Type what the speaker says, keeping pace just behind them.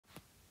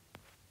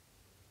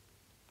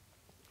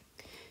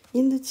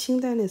In the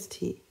Qing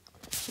dynasty,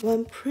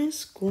 when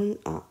Prince grown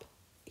up,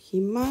 he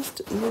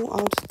must move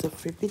out the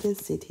Forbidden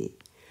City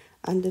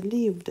and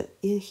lived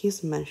in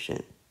his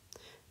mansion.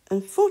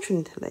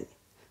 Unfortunately,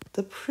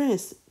 the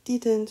prince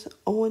didn't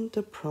own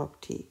the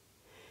property.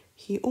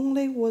 He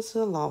only was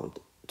allowed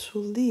to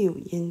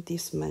live in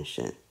this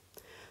mansion.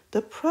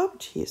 The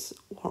properties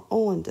were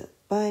owned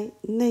by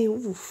内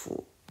务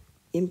府,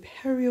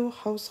 Imperial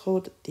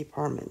Household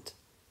Department.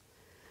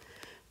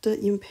 The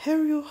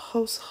Imperial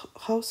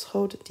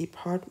Household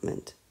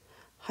Department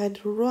had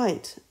the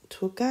right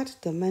to get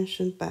the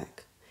mansion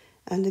back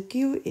and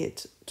give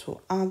it to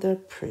other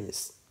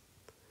princes.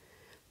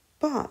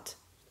 But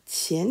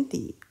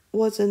Qiandi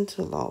wasn't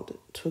allowed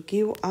to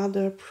give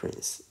other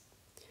princes.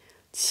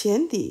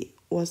 Qiandi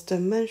was the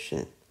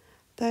mansion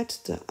that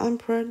the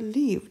emperor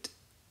lived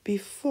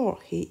before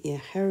he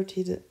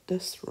inherited the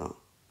throne.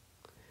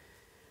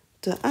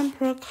 The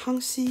Emperor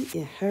Kangxi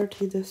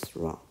inherited the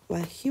throne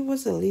when he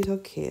was a little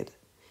kid.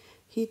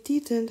 He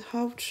didn't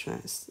have a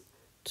chance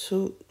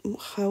to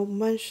have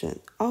mansion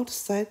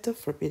outside the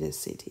Forbidden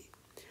City,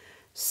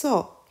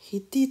 so he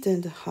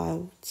didn't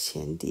have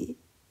Qiandi.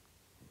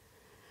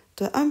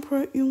 The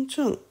Emperor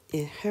Yongzheng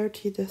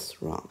inherited the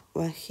throne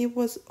when he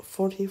was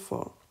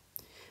 44.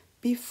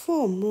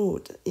 Before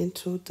moved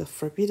into the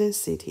Forbidden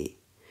City,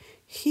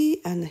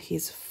 he and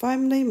his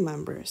family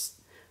members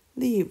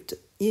lived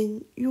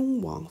in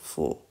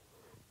Yongwangfu,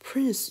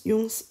 Prince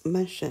Yong's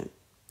mansion.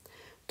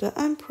 The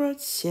Emperor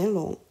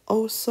Qianlong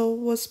also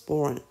was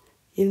born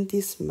in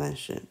this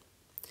mansion.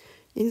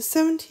 In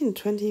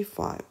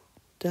 1725,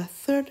 the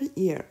third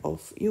year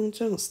of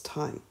Yongzheng's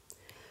time,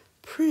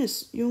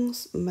 Prince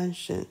Yong's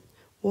mansion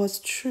was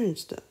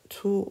changed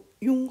to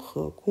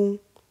Yonghegong,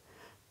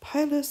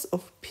 Palace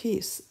of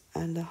Peace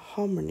and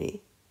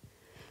Harmony.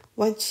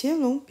 When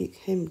Qianlong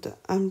became the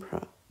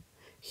emperor,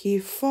 he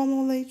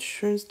formally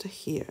changed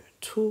here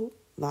to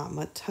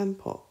Lama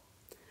Temple.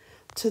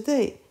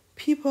 Today,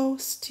 people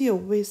still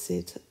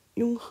visit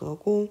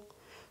Yonghegong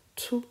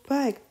to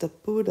beg the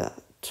Buddha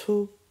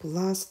to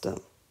bless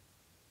them.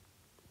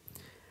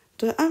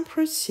 The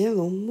Emperor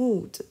Qianlong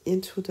moved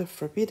into the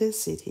Forbidden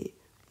City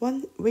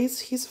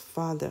with his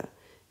father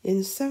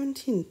in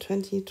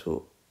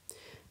 1722.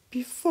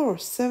 Before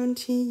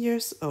 17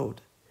 years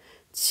old,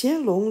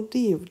 Qianlong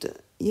lived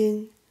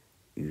in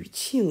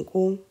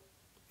Yuqing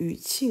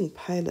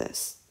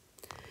Palace.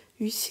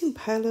 Yuqing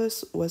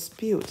Palace was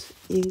built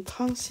in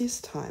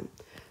Kangxi's time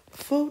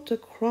for the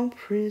Crown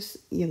Prince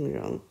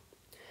Yingreng.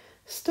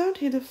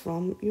 Started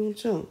from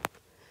Yongzheng,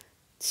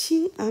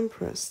 Qing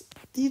emperors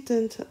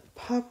didn't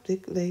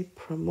publicly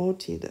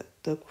promote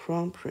the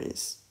Crown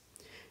Prince.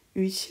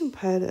 Yuqing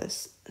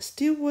Palace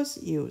still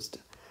was used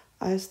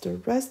as the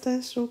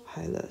residential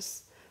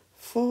palace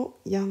for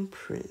young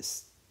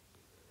prince.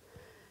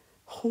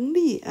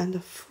 Hongli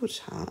and Fu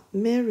Cha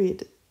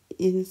married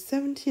in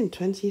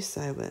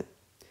 1727.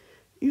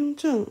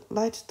 Yongzheng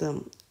let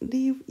them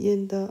live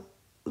in the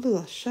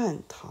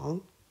Leshan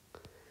Tang.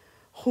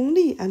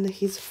 Hongli and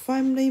his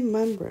family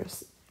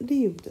members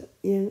lived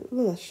in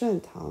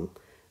Leshan Tang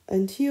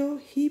until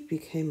he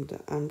became the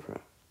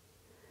emperor.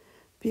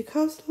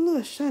 Because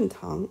Leshan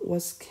Tang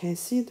was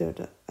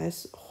considered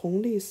as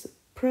Hongli's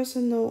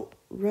personal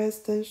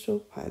residential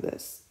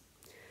palace,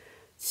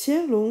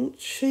 Qianlong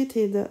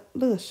treated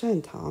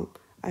Leshan Tang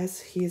as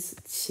his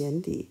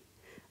Qiandi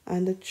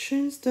and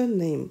changed the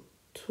name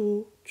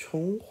to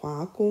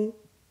Chonghua Gong.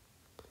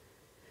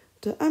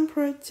 The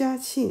Emperor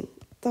Jiaqing,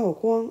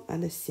 Daoguang,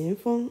 and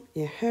Xianfeng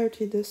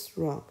inherited the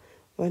throne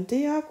when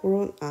they are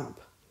grown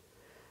up,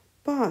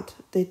 but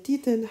they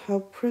didn't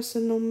have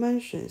personal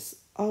mansions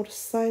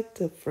outside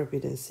the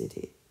Forbidden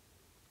City.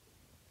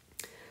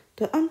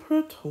 The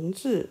Emperor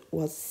Tongzhi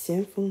was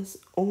Xianfeng's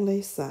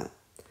only son,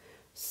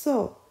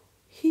 so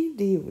he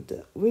lived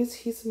with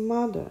his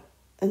mother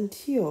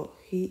until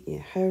he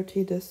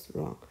inherited the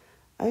throne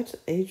at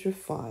age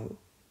 5.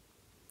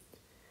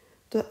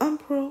 The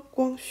Emperor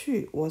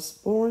Guangxu was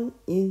born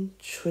in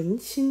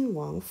Chunqing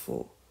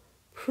Wangfu,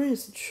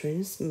 Prince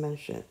Chun's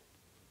mansion.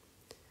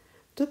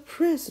 The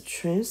Prince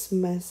Chun's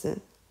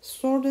mansion,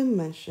 Sword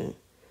Mansion,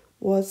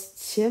 was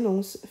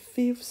Qianlong's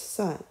fifth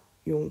son,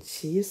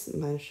 Yongqi's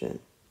mansion.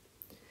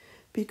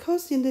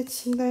 Because in the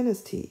Qing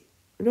dynasty,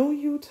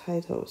 royal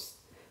titles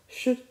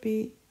should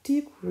be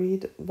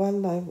degraded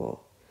one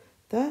level,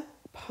 then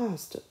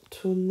passed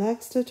to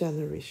next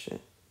generation.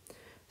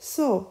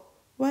 So,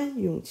 when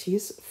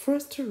Yongqi's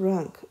first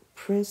rank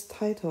prince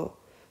title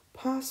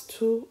passed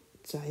to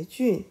Zai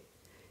Jun,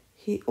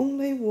 he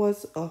only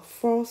was a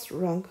fourth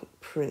rank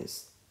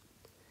prince.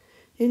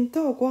 In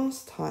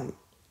Daoguang's time,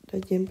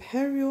 the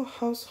Imperial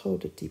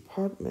Household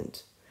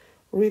Department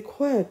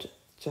required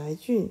Zai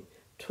Jun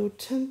to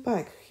turn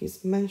back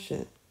his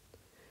mansion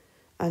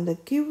and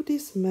give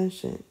this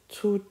mansion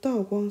to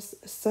Daoguang's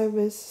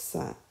seventh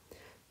son,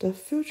 the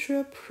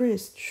future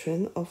Prince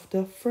Chun of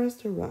the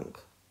first rank.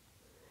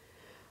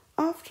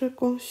 After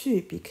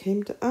Guangxu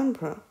became the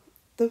emperor,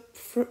 the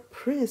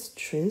Prince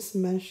Chun's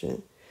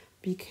mansion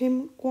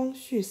became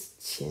Guangxu's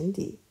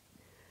Qiandi.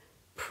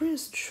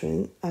 Prince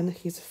Qing and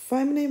his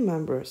family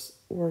members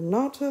were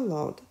not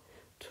allowed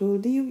to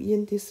live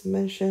in this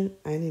mansion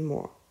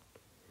anymore.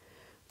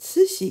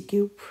 Cixi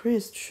gave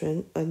Prince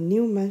Qing a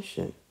new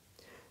mansion.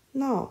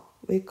 Now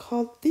we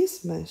call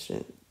this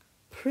mansion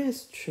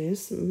Prince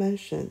Qing's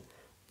Mansion,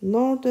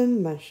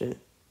 Northern Mansion.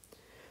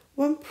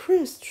 When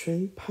Prince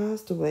Qing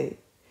passed away,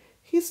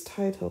 his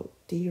title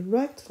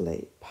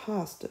directly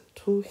passed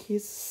to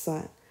his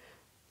son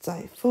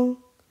Zaifeng,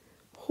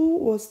 who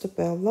was the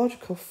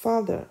biological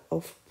father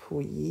of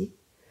Puyi.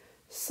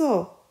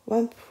 So,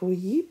 when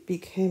Puyi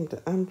became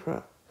the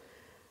emperor,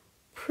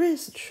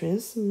 Prince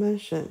Qing's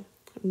mansion,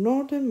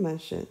 Northern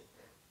Mansion,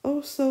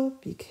 also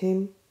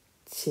became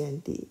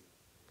Qiandi.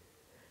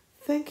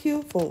 Thank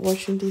you for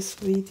watching this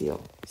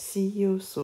video. See you soon.